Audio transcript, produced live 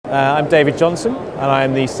I'm David Johnson and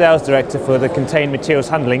I'm the Sales Director for the Contained Materials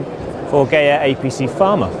Handling for GEA APC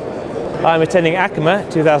Pharma. I'm attending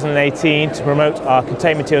ACMA 2018 to promote our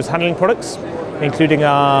contained materials handling products, including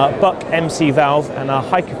our Buck MC valve and our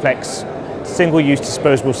HycoFlex single-use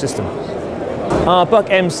disposable system. Our Buck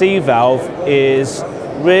MC valve is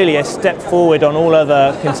really a step forward on all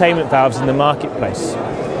other containment valves in the marketplace.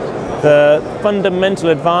 The fundamental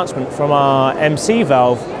advancement from our MC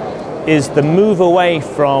valve is the move away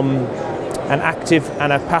from an active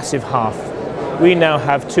and a passive half. We now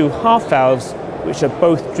have two half valves which are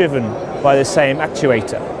both driven by the same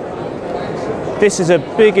actuator. This is a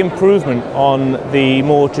big improvement on the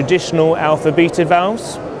more traditional alpha-beta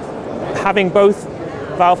valves. Having both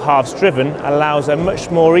valve halves driven allows a much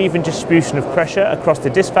more even distribution of pressure across the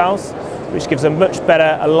disc valves, which gives a much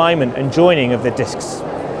better alignment and joining of the discs.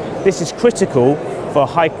 This is critical for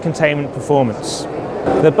high containment performance.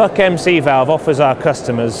 The Buck MC valve offers our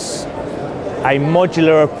customers a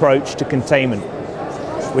modular approach to containment.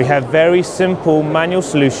 We have very simple manual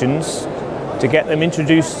solutions to get them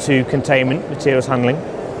introduced to containment, materials handling,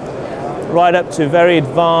 right up to very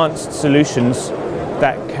advanced solutions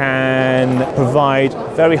that can provide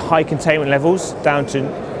very high containment levels down to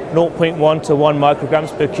 0.1 to 1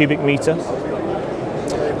 micrograms per cubic meter.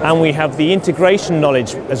 And we have the integration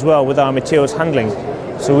knowledge as well with our materials handling.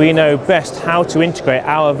 So we know best how to integrate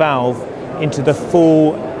our valve into the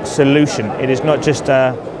full solution. It is not just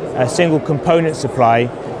a single component supply,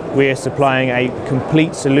 we are supplying a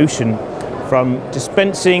complete solution from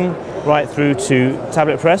dispensing right through to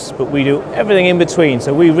tablet press, but we do everything in between.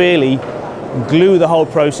 So we really glue the whole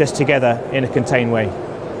process together in a contained way.